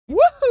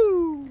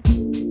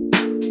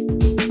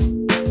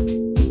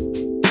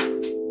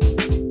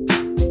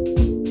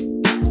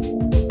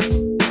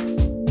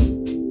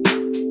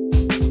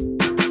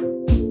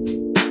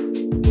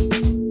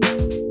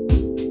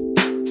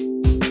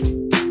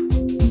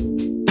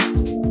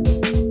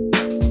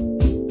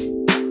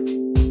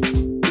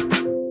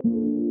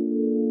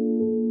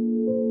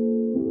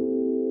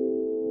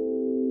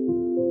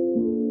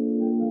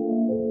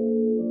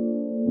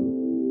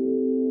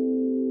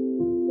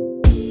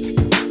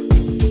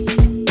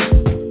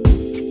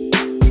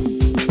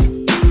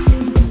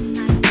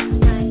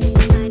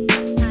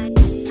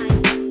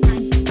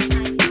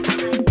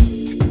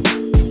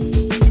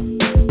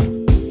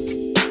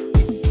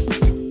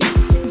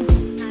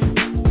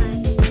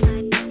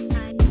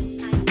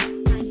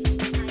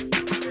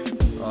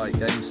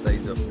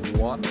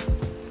one.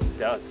 It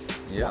does.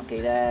 Yeah.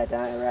 Lockey there,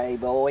 don't it, Ray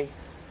boy?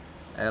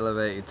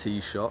 Elevated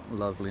tee shot,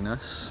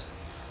 loveliness.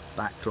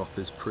 Backdrop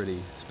is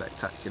pretty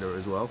spectacular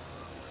as well.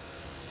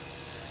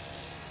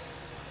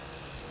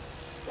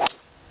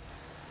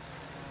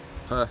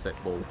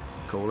 Perfect ball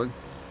calling.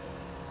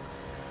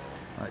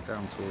 Right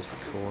down towards the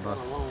corner.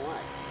 A long way.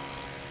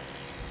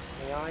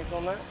 Any eyes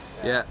on that?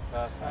 Yeah,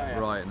 Yeah.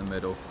 right in the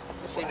middle.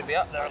 You seem to be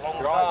up there a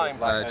long time.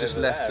 Just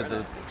left of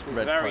the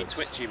red Very post.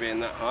 twitchy being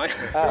that high.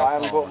 Oh, I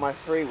haven't brought my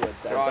 3-wood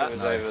there. Driver's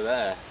No. over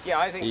there. Yeah,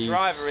 I think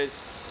driver is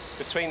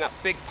between that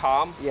big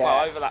palm, Yeah.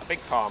 well, over that big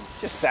palm.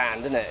 Just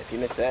sand, isn't it, if you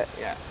miss it?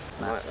 Yeah.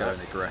 That's going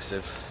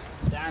aggressive.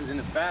 Dan's in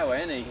the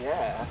fairway, isn't he?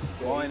 Yeah.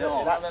 Why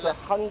not? That's the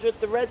 100,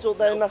 the reds, or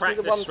they Little must be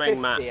the practice 150,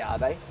 swing, Matt. are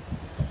they?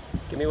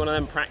 Give me one of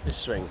them practice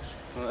swings.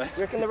 Do you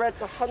reckon the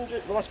reds are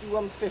 100? There must be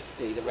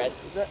 150, the reds,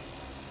 is it?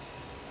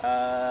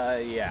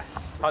 Yeah.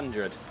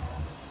 100.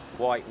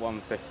 White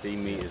 150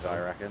 metres, I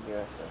reckon.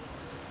 Yeah.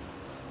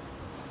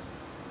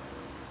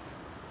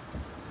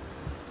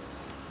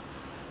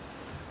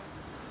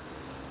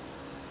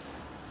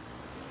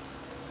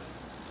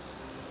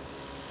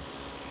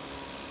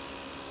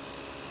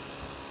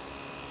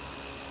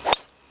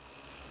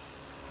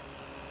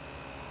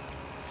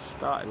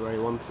 Started where he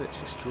wanted it,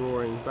 just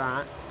drawing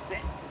back.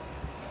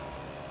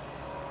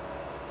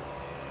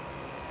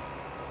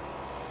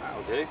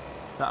 That'll do. Is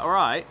that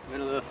alright?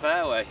 Middle of the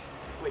fairway.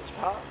 Which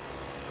part?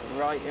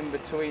 Right in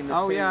between the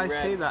Oh two yeah, I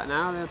red see that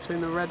now. They're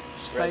between the red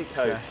stakes posts.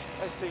 there.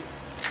 I see.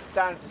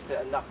 Dan's just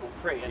hit a knuckle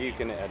free. You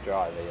can hit a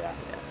driver, yeah.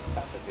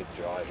 That's a good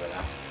driver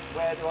now.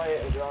 Where do I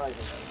hit a driver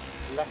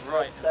then? Left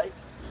Right. red stake?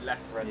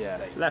 Left red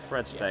stake. Left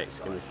red stakes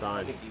can be I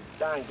fine. think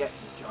Dan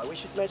gets his drive. We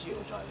should measure your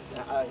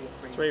driver.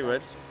 Your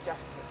 3-wood.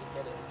 Definitely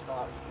get it as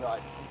far as you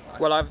like.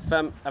 Well,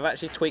 I've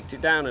actually tweaked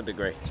it down a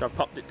degree, so I've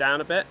popped it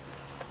down a bit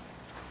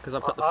because I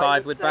put the I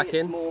 5-wood would back say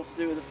it's in. more to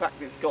do with the fact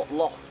that it's got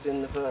loft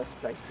in the first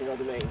place. Do you know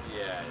what I mean?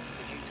 Yeah.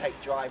 Because you take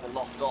driver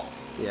loft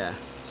off, Yeah.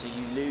 so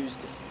you lose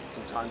this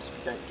sometimes if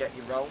you don't get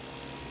your roll.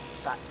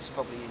 That's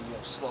probably in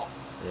your slot.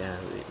 Yeah,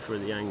 through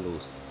the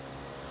angles.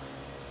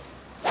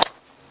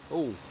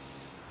 Oh,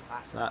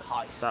 That's that's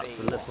high speed.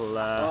 a little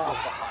That's not the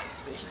high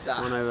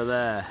speed. one over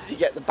there. Did you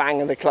get the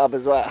bang of the club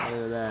as well?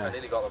 Over I there.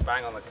 nearly got the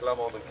bang on the club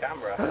or the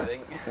camera, I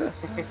think.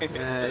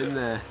 Yeah, in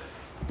there.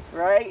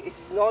 Right, this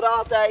is not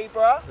our day,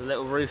 bruh. A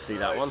little roofy,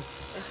 that one.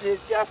 This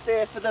is just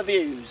here for the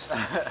views.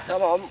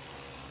 Come on,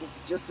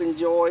 just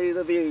enjoy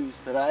the views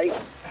today.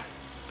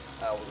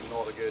 That was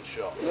not a good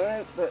shot.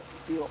 No, but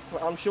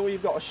I'm sure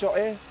you've got a shot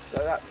here,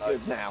 so that's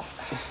good now.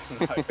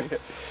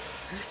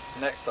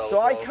 Next hole. So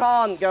I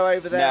can't go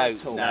over there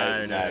at all.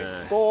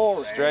 No.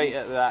 Boring. Straight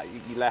at that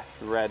left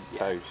red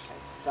post.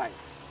 Thanks.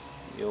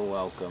 You're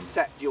welcome.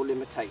 Accept your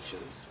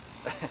limitations.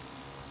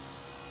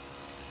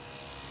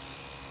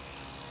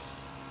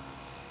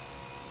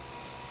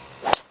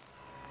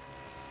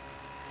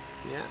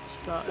 Yeah,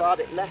 start. Start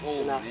it left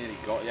Oh, enough. nearly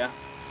got ya.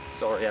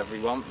 Sorry,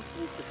 everyone.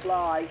 Needs to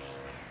fly.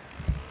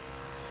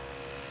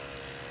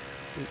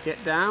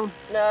 Get down.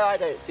 No, I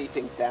don't see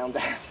things down.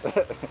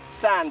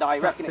 Sand, I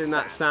reckon Tucked it's in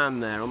that sand.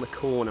 sand there on the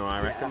corner, I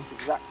Yeah, reckon. that's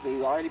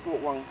exactly. I only bought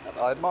one.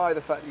 I admire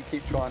the fact you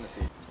keep trying to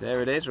see.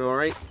 There it is,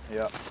 Rory.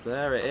 Yeah.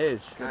 There it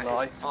is. Good That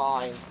lie. is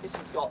fine. This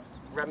has got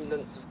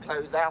remnants of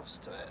closed house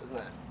to it, hasn't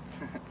it?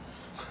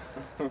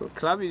 Well,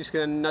 club, you're just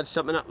going to nudge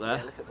something up Yeah,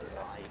 there. look at the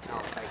lie. You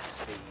can't make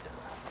speed of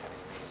that, can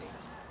you,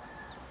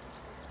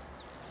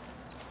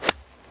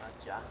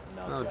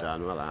 really? Well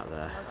done, well out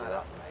there.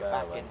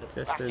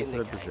 Just Back in into the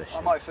the game. position.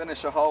 I might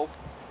finish a hole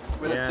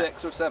with Yeah. a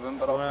 6 or 7,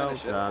 but I'll Well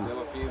finish done.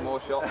 Still a few more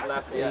shots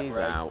left. He's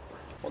out.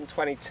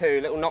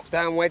 122, little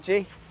knockdown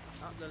wedgie.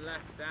 Up the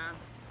left, Dan.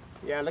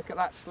 Yeah, look at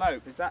that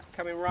slope. Is that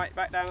coming right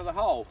back down to the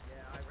hole?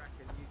 Yeah, I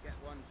reckon you get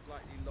one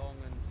slightly long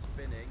and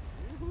spinning.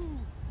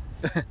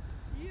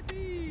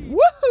 Yippee!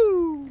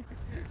 Woohoo!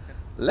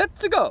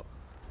 Let's go!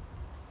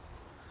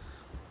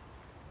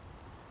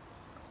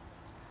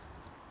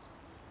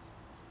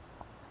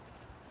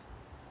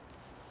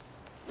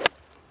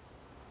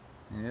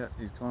 Yeah,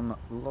 he's gone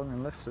long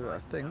and left of it, I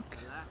think.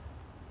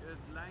 Good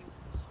length,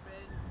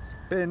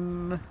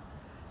 spin. Spin.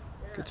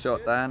 Good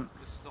shot, Dan.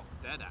 Just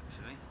stopped dead,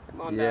 actually.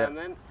 Come on Yeah. down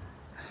then.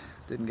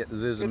 Didn't get the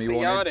zism Good he for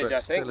wanted, yardage, but I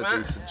think, still a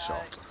Matt. decent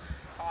shot.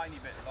 Tiny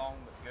bit long,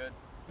 but good.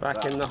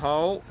 Back in the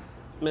hole,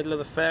 middle of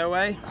the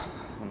fairway.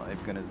 I'm not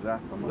even going to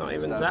zap. I'm Not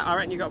even just that. I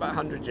reckon you got about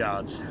 100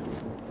 yards.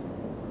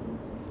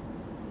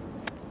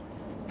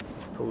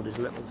 Pulled his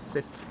little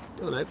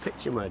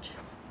pitching wedge.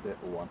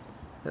 Little one.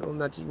 Little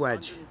nudgy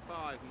wedge.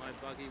 105 my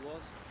buggy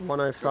was.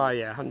 105,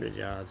 yeah, 100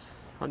 yards.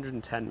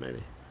 110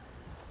 maybe.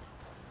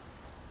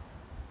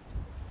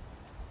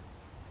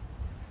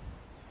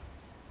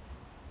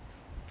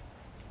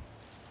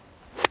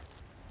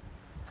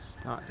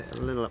 Started it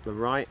a little up the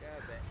right.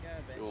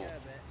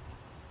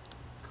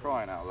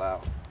 Crying out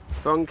loud.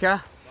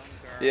 Bunker.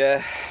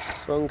 Yeah.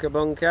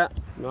 Bunker.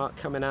 Mark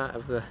coming out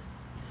of the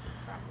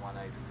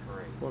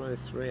 103.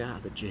 103 out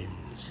of the dunes.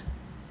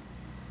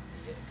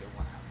 You get a good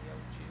one out of the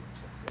old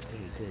tubes.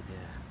 He did, yeah.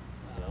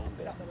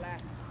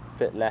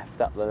 Bit left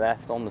up the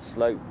left on the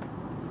slope.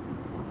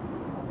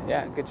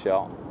 Yeah, good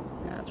shot.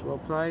 Yeah, it's well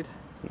played.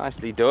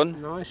 Nicely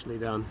done. Nicely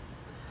done.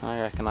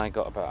 I reckon I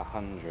got about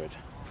 100.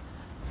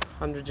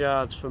 100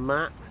 yards for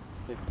Matt.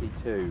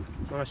 52.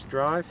 Nice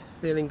drive.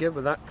 Feeling good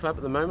with that club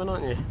at the moment,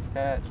 aren't you?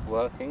 Yeah, it's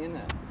working, isn't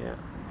it? Yeah.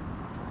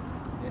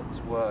 It's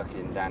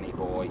working, Danny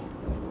boy.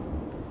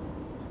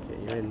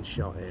 Let's get you in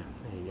shot here.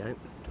 There you go.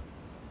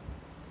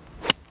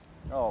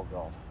 Oh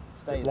God.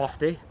 Stay Bit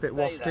wafty, bit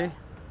Stay wafty. there.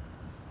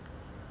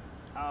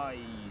 Aye,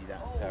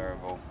 that's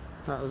terrible.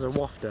 That was a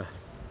wafter.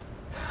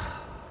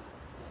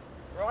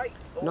 Right.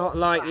 Not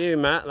like you,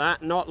 Matt,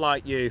 that. Not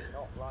like you.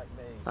 Not like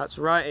me. That's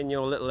right in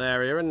your little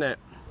area, isn't it?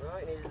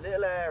 Right in his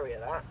little area,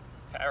 that.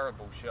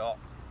 Terrible shot.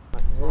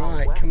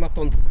 Right, come up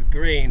onto the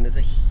green. There's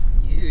a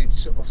huge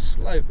sort of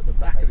slope at the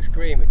back of this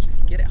green, which if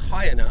you get it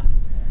high enough,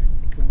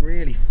 it can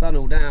really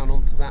funnel down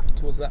onto that,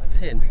 towards that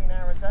pin. Green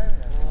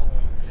Arizona.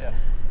 Yeah.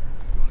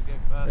 You want to go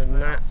first? So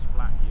Matt,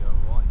 Splat you,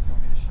 alright? Do you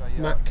want me to show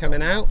you Matt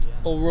coming out,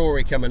 or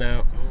Rory coming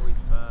out? Rory's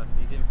first.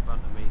 He's in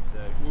front of me,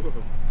 so.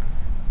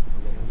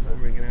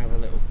 We're going to have a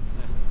little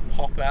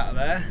pop out of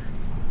there.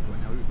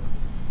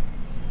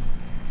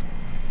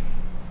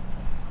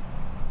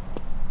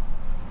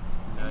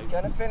 He's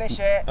going to finish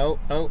it. Oh,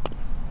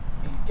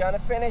 He's going to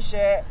finish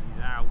it.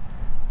 He's out.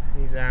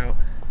 he's out.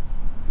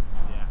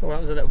 Yeah. Well, that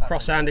was a little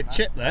cross-handed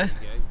chip there.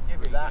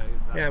 Give it that.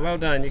 Yeah, well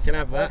done, you can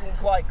have that. Wasn't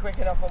quite quick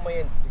enough on my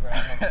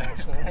Instagram,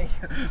 unfortunately.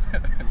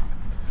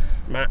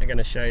 Matt are going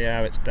to show you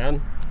how it's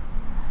done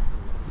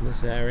in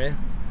this area.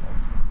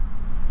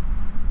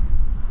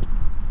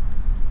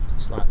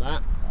 Just like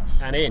that,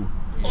 and in.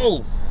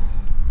 Oh!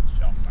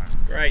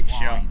 Great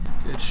shot.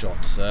 Good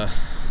shot, sir.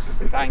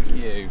 Thank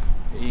you.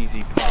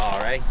 Easy par,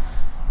 eh? Easy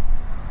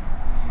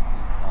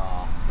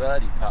par.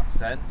 Birdie putts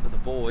then for the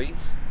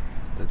boys.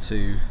 The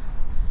two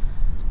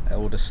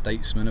elder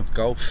statesmen of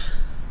golf.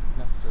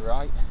 Left to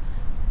right.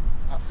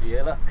 Up the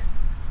hillock.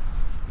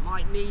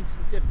 Might need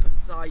some different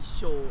size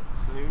shorts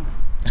soon.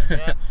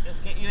 Yeah, let's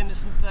get you into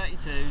some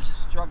 32s.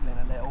 Struggling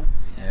a little.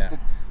 Yeah,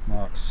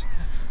 Mark's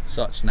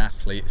such an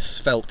athlete,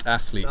 svelte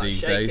athlete Start these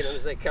shaking days. them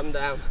as they come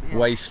down. Yeah.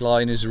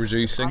 Waistline is I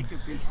reducing.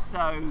 could be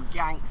so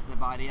gangster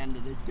by the end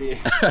of this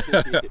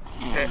video.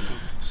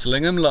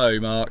 Sling 'em low,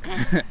 Mark.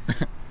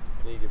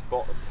 Need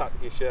your tuck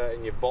your shirt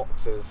in your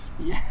boxers.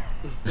 Yeah.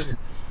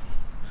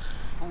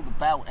 Pull the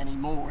belt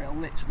anymore, it'll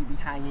literally be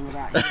hanging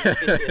about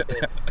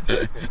here.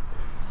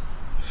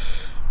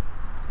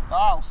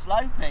 Oh,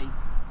 slopey.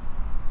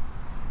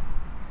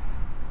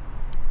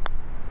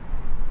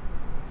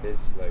 It is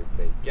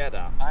slopey. Get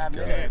up. I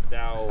haven't hit.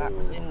 Down. That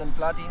was in the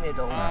bloody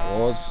middle. That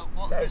was.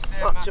 There's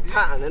such a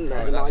pattern, isn't there,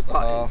 Right, in my that's the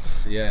putting?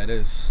 half. Yeah, it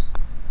is.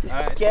 Just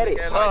Alright, get so it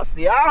go past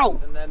the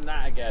owl. And then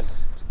that again.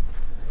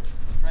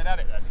 Straight at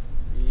it then.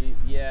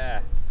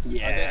 Yeah. I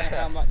don't know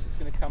how much it's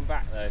going to come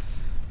back though.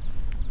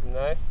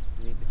 No.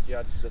 You need to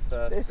judge the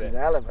first This bit. is a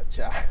hell of a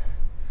chat.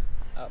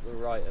 Up the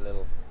right a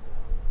little.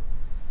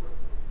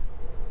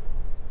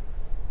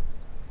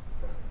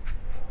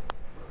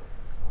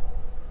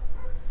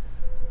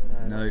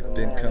 No,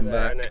 didn't come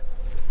back. In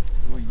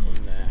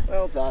there.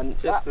 Well done.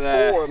 Just that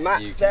there. four of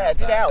Matt's You can there have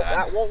did that, help. Dan.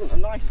 That wasn't a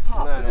nice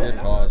putt. No, was no. it? Good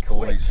That pars, was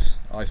quick. boys.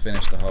 I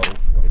finished the hole.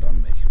 Well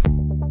done,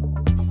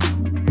 me.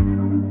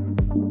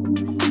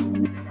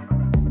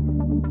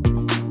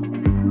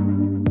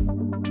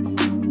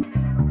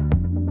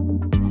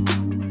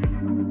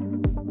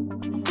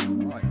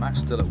 Right, match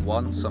still at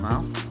 1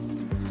 somehow.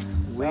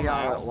 We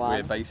are at We're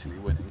one. basically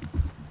winning.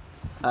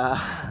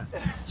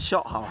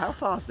 Shot hole. How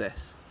far's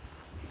this?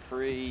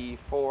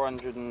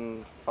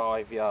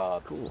 405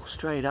 yards. Cool.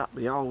 Straight up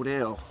the old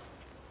hill.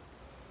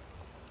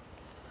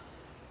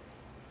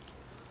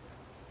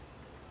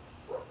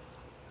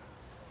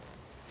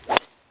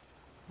 Not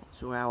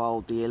sure how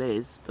old the hill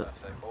is, but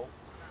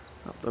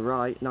up the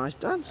right. Nice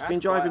dance. That's Been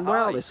driving quite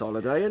well high. this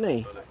holiday, hasn't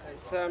he?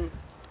 It's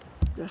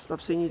Best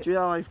I've seen you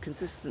drive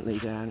consistently,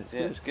 Dan. It's yeah,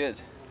 good. it's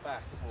good.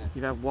 Back, isn't it?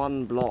 You've had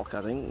one block, I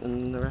think,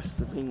 and the rest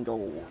have been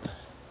gold.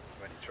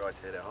 When you try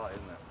to hit it high,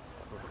 isn't it?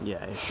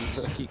 Yeah, if you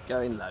just keep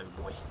going low,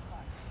 boy.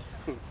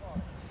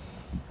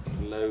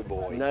 Low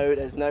boy. No,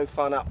 there's no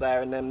fun up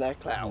there in them there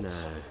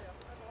clouds.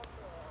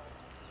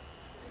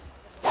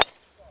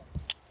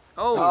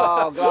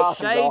 Oh,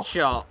 glasses Shade off.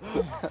 shot.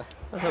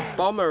 That's a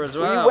bomber as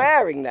Were well. you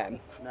wearing them?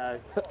 No,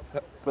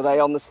 Were they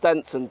on the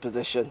Stenson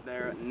position?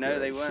 no,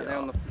 they weren't. They're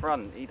on the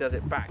front. He does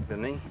it back,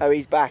 doesn't he? Oh,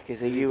 he's back,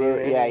 is he? You do were,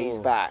 it. yeah, he's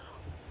back.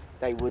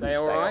 They wouldn't They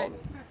stay alright?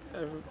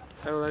 on.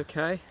 All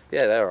okay?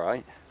 Yeah, they're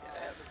alright.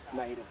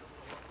 Made a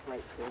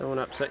great thing. Don't want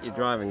to upset your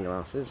driving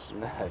glasses.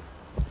 No.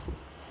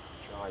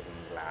 Driving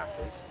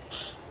glasses.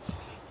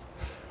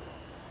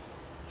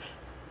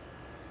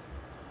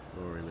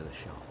 Rory with a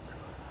shot.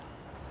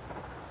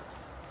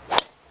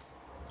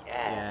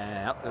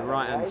 Yeah, up the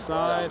right hand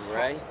side.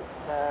 Ray.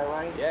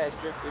 Fairway. Yeah, it's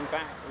drifting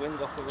back. Wind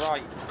off the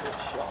right. Good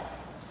shot.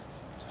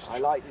 I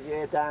like to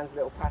hear Dan's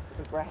little passive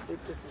aggressive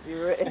just as you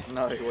were it.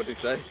 No, what did he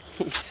say?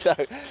 So,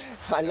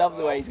 I love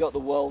the way he's got the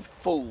world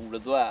fooled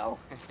as well.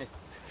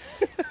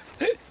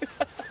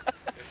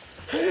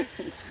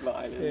 He's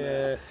smiling.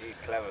 Yeah. He's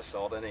a clever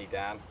sod, isn't he,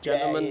 Dan?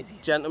 Gentleman, Yeah, he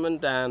is. gentleman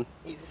Dan.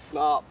 He's a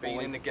smart boy.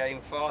 Been in the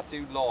game far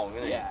too long,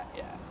 isn't he? Yeah.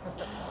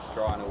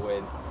 Trying to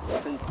win.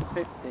 Since the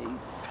 50s.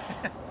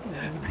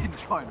 Been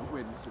trying to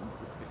win since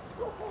the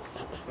 50s.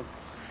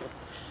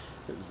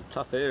 It was a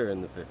tough era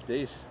in the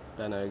 50s.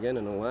 Ben Hogan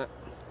and all that.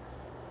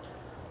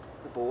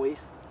 The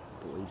boys.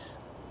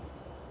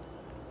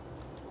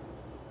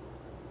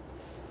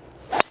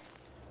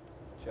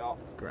 Shot.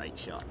 Great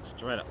shot,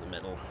 straight up the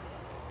middle.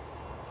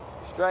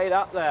 Straight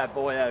up there,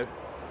 boyo.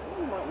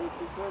 You might need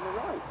to go to the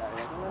right though,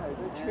 I don't know.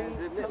 The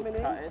trees coming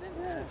in.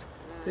 Yeah.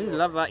 Do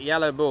love that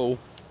yellow ball.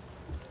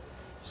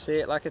 See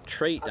it like a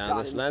treat I down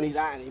can't this even see lens.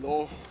 that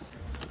anymore.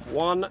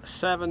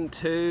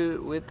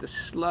 172 with the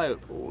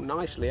slope, all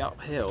nicely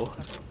uphill.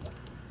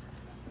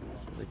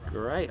 It's a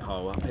great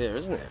hole up here,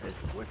 isn't it?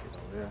 It's wicked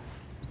hole, yeah.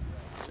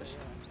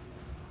 Just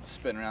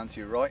spin around to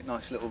your right,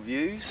 nice little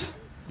views.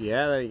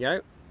 Yeah, there you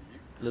go.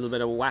 A little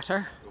bit of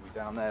water. We'll be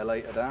down there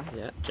later, Dan.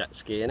 Yeah, jet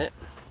ski in it.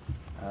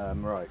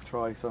 Right,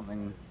 try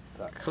something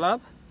that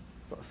Club.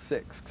 got a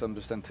 6 because I'm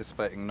just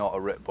anticipating not a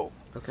rip ball.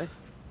 Okay.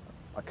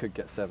 I could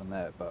get 7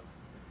 there, but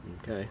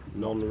Okay,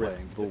 not non-rip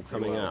playing ball particularly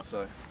coming well, up.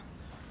 So.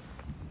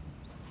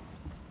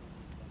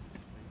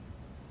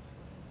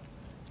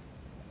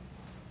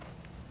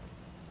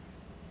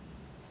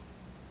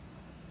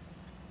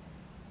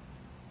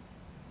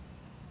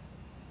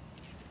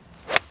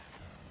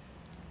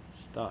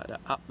 Started it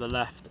up the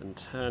left and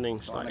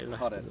turning slightly Trying to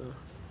left. cut as it. well.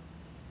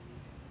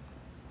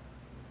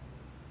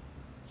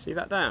 See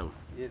that down?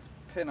 It's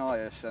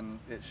pin-eye-ish and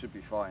it should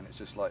be fine. It's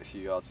just like a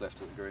few yards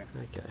left of the green.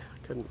 Okay,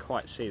 I couldn't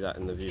quite see that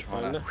in the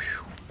Trying viewfinder.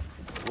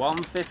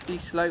 150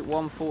 slope,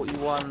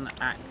 141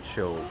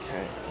 actual.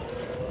 Okay.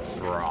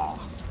 Rah.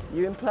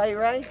 You in play,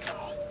 Ray?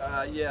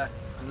 Yeah,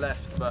 I'm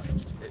left, but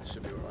it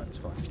should be alright, it's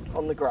fine.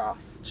 On the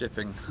grass.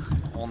 Chipping.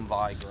 On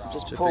by grass.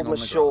 Just chipping pulled my on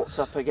the shorts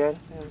grass. up again.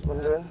 I was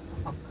wondering.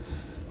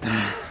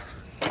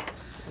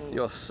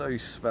 You're so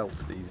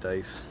svelte these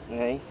days.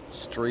 Hey.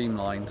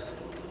 Streamlined.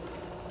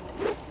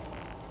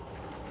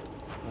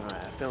 Alright,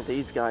 I feel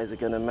these guys are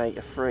going to make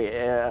a free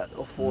here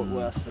or Fort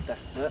Worth for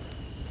definite.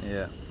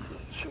 Yeah.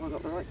 Sure I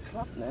got the right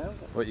club now.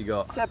 What you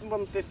got?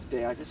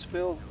 7-150. I just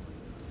feel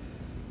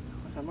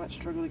like I might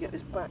struggle to get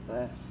this back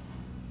there.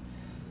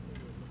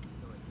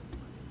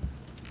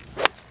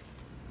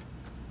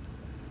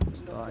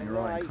 Starting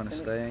right, kind of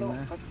staying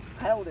there. I've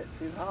held it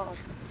too hard.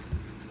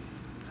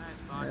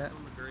 Yeah.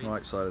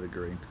 Right side of the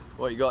green.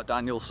 What you got,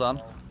 Daniel,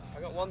 son?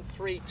 I got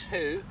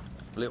 132,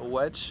 Little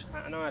wedge.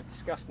 Matt and I have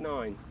discussed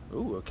 9.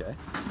 Ooh, okay.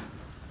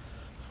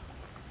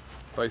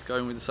 Both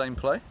going with the same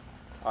play?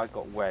 I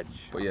got wedge.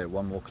 But yeah,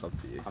 one more club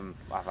for you.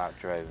 I've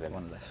outdrove him.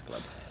 One less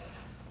club.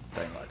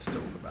 Don't like to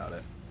talk about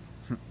it.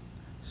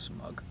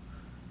 Smug.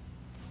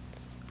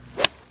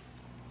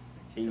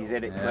 He's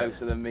in it Yeah.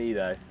 closer than me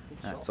though.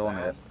 That's on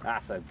it.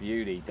 That's a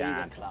beauty, Be the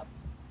Dan. club.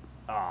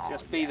 Oh,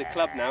 Just be the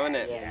club now,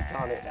 innit? Yeah, you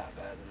can't hit that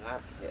better than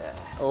that. yeah.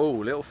 Oh,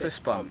 little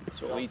fist bump.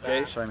 That's what we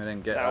do. Shame I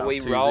didn't get Shall that. I we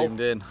was too roll? zoomed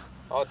in.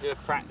 I'll do a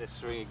practice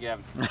swing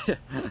again.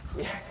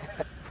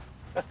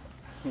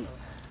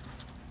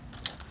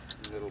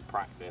 Little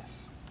practice.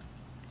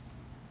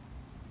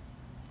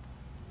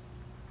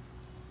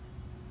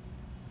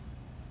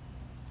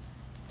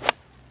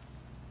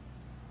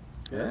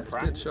 Yeah, it's a good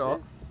Practice.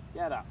 shot.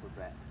 Get up a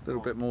bit. A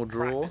little bit more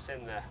draw. Practice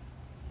in there.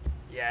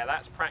 Yeah,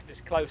 that's practice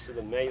closer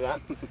than me,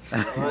 that.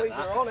 Boys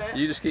are on it.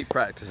 You just keep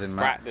practicing,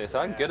 Matt. Practice.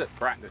 I'm good at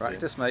practicing.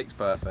 Practice makes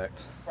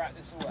perfect.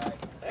 Practice away.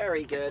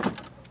 Very good.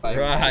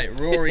 Right,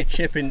 Rory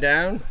chipping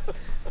down.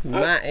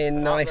 Matt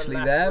in nicely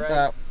Up the there, left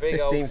about road,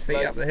 big 15 old feet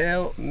slope. up the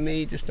hill.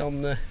 Me just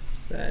on the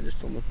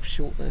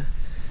short there.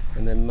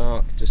 And then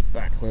Mark just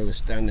back where we're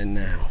standing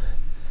now.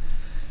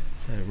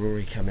 So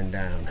Rory coming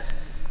down.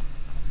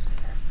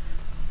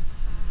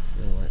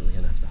 Feel like we're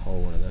going to have to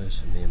hold one of those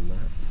for me and Matt.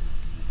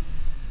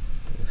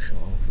 Little shot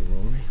hole for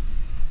Rory.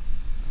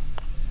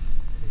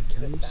 Here he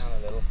comes. Down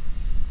a little.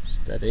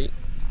 Steady.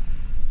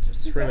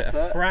 Just Good threw it a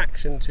effort.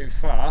 fraction too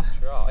far.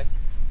 Try.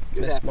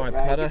 Good Missed effort, my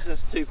Ray. putter. Gives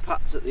us 2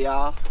 putts at the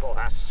half. Oh,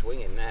 that's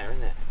swinging there,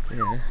 isn't it?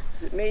 Yeah.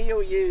 Is it me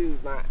or you,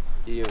 Matt?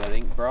 You, I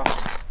think, bro.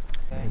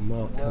 And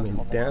Mark coming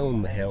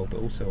down the hill, but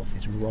also off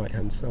his right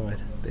hand side.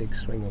 Big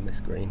swing on this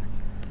green.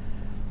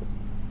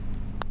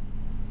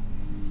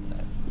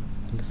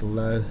 A little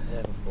low,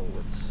 Never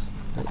forwards.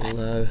 little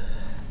low.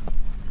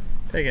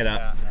 Pick it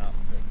up. No,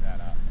 pick that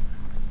up.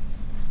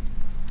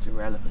 It's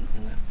irrelevant,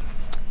 isn't it?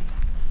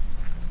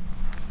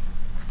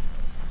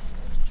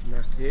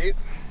 Matthew.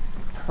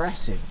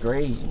 Impressive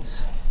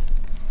greens.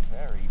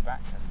 Very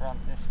back to front,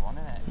 this one,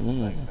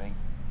 isn't it? Mm. Sloping.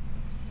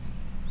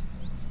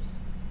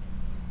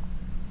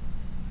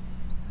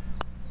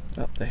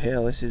 Up the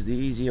hill, this is the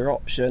easier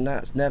option.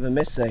 That's never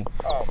missing.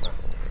 Oh,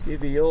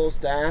 Give me yours,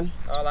 Dan.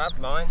 I'll have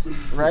mine.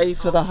 Ray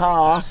for the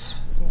half.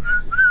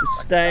 To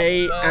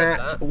stay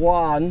at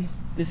 1.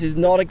 This is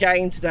not a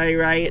game today,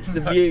 Ray. It's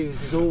the views.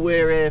 It's all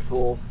we're here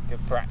for.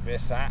 Good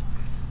practice, that.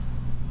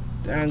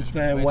 Dan's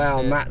playing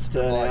well. Matt's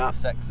turning up.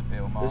 Sex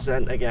appeal, Mark. The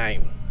centre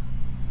game.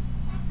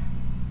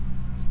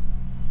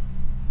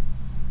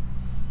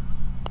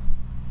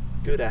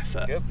 Good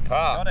effort. Good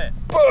putt. Got it.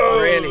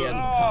 Brilliant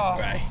putt,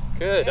 Ray.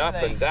 Good up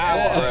and down,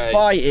 What a Ray.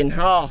 fight in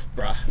half,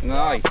 bruh.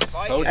 Nice.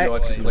 Told you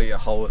I'd complete a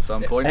hole at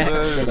some point.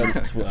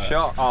 Excellent work.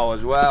 Shot hole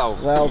as well.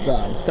 Well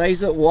done.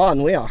 Stays at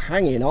 1. We are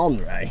hanging on,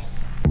 Ray.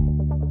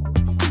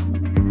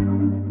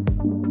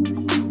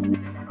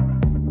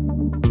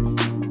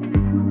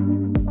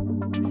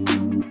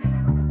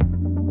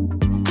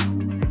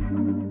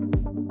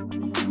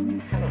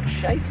 Cannot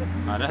shake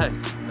them. I know.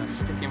 They're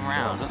sticking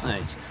round, aren't they?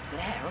 Just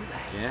there, aren't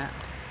they? Yeah.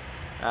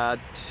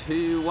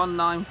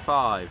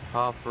 195,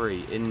 par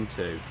 3,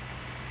 into.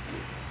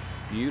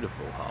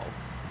 Beautiful hole.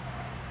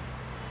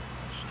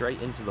 Straight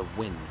into the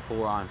wind,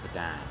 4 iron for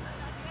Dan.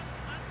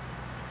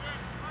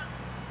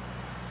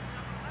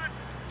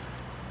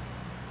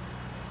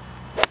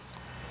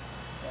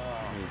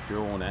 You've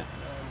drawn it.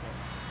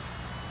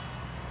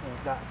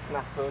 There's that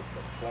snap hook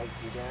that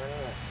floats you down,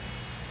 isn't it?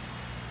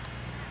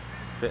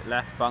 Bit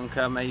left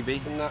bunker,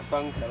 maybe. In that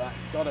bunker, that's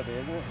gotta be,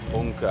 isn't it?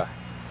 Bunker.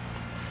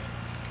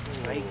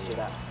 Makes you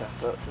that snap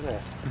hook, doesn't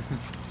it?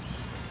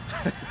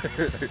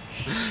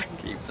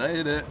 Keep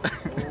saying it.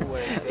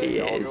 Always. He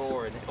is.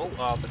 I'll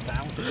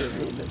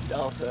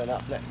turn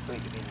up next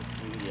week to be in the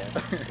studio.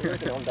 What are you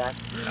working on, Dad?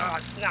 Oh,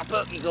 snap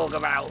hook you talk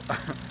about.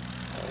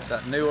 Is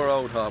that new or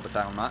old Harbour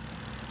Town, Matt?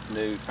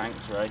 New, thanks,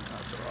 Ray.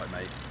 That's alright,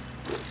 mate.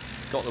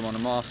 Got them on a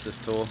Masters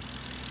tour.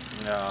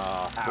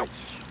 Ouch.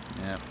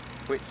 Yeah.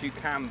 Which you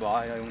can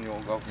buy on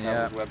your Golf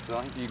Travel's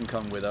website. You can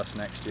come with us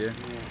next year.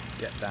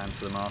 Get down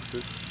to the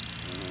Masters.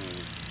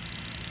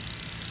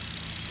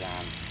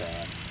 Dan's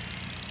turn.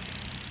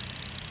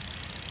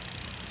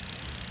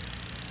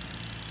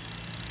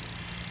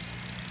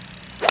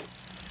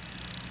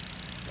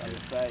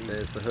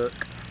 There's the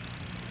hook.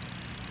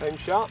 Home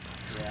shot?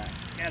 Yeah.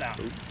 Get up.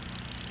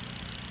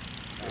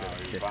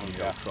 Kick on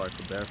the old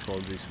tripod there.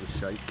 Apologies for the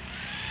shake.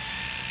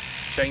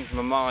 Changed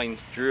my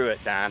mind. Drew it,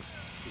 Dan.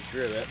 You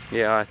drew it.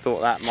 Yeah, I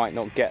thought that might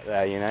not get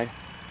there, you know.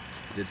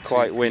 Did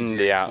Quite 2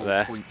 windy PGA out Tour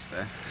there. Points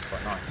there. It's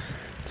quite nice.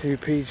 2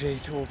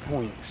 PGA Tour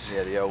points.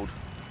 Yeah, the old.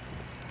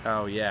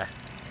 Oh yeah.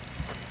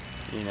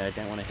 You know,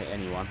 don't want to hit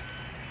anyone.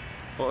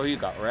 What have you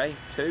got, Ray?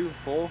 2,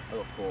 4? I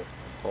got 4.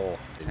 4.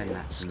 Send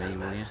that to me,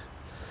 will you?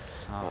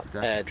 After.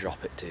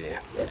 Airdrop it to you.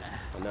 Yeah.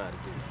 I know how to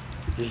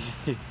do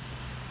that.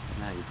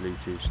 Now your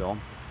Bluetooth's on.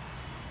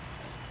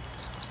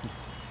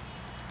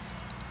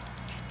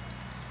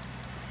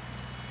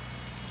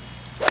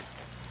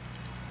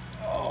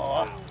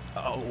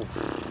 Oh.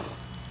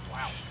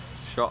 Wow.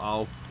 Shot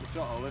hole.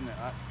 Shot hole, isn't it?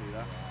 Actually,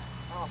 that.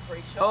 Oh,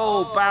 free shot.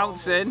 Oh,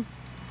 bouncing.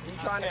 Are you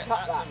trying to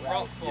cut that,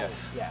 Ray?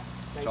 Yes. Yeah.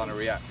 Trying to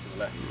react to the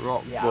left.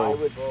 Rock Yeah, ball. I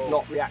would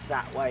not react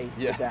that way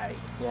Yeah. today.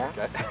 Yeah?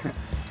 Okay.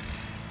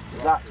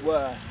 'Cause that's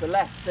worse. The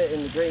left's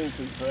hitting the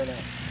greenkeeper, isn't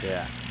it?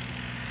 Yeah.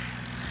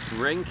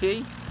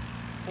 Rinky?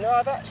 No,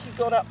 I've actually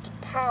got up to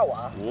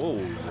power. Whoa.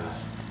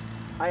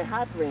 I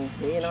had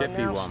Rinky and Chippy I'm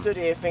now one. stood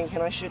here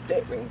thinking I should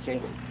dip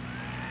Rinky.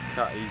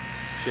 Cutty,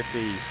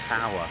 chippy,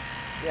 power.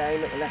 Yeah,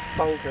 aim at the left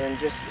bunker and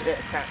just hit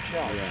a crap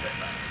shot. Yeah.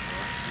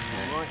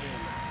 Right here,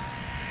 mate.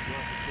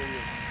 Right between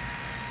you.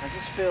 I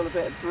just feel a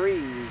bit of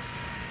breeze.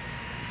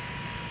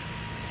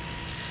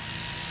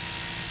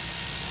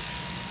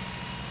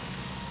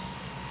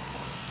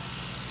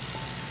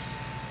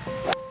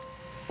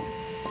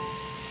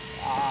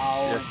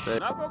 Oh, Just a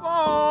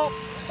knuckleball!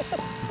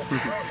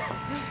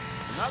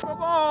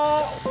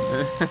 Knuckleball!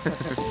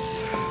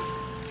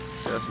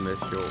 Just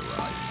missed your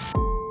right.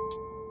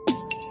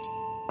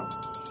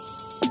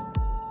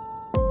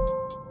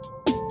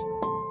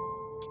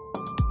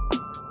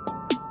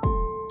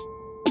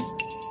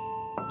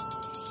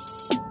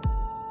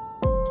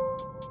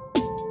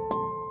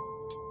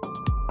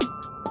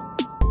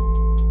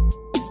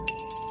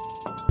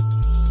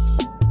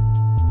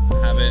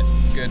 Have it.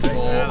 Good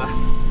ball.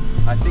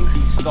 I think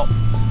he stopped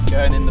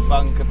going in the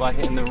bunker by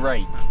hitting the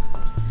rake.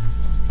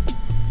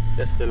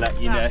 Just to let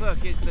you know.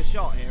 Look, it's the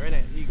shot here, isn't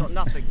it? You got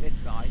nothing this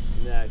side.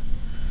 No.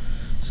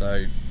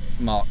 So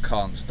Mark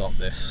can't stop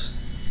this.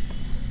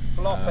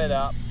 Flop it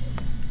up.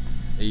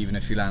 Even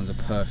if he lands a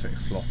perfect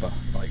flopper,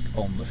 like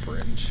on the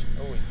fringe,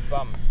 Oh, he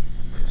bumped.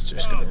 it's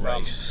just going to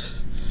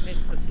race.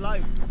 Missed the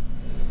slope.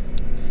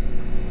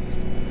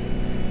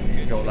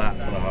 He's got that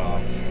for the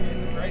half.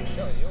 Great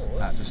shot of yours.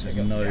 That just is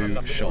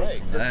no shots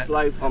from The there.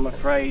 slope, I'm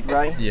afraid,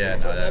 Ray. Yeah,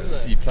 no, that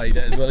was, you played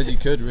it as well as you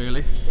could,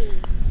 really.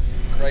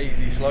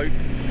 Crazy slope.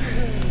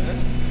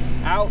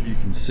 Out. You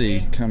can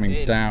see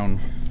coming down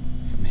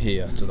from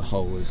here to the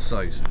hole is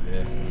so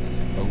severe.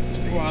 Oh, it's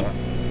been One. cut.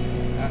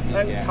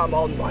 Don't come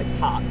on my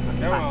putt.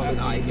 Come on.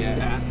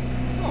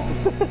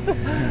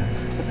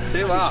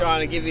 Two up.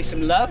 Trying to give you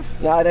some love.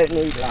 No, I don't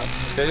need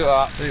love. 2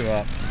 up. 2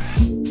 up.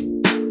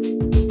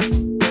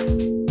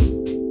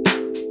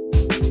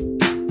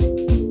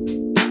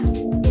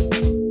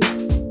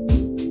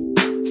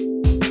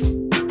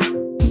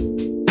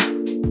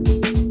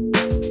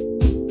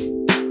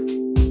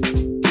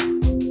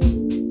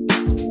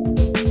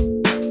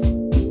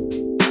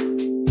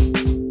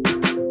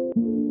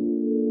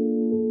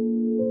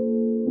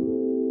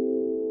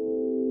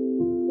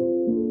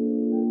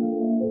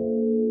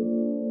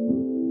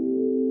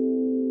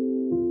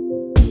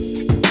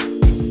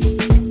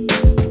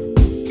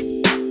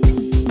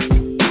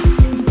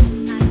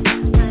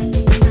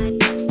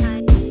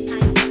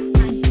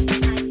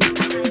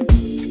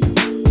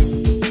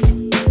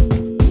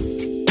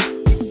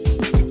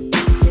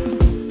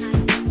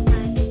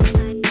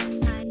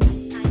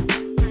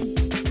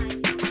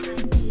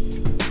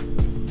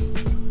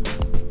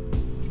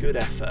 Good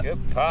effort. Good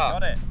putt.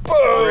 Got it.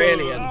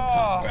 Brilliant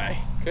putt, Ray.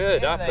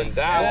 Good up and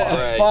down, What a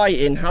Ray. fight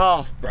in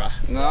half, bruh.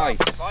 Nice.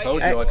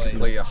 Told you I'd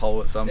split your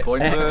hole at some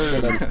point.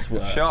 Excellent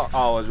work. Shot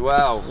hole as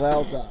well.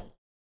 Well done.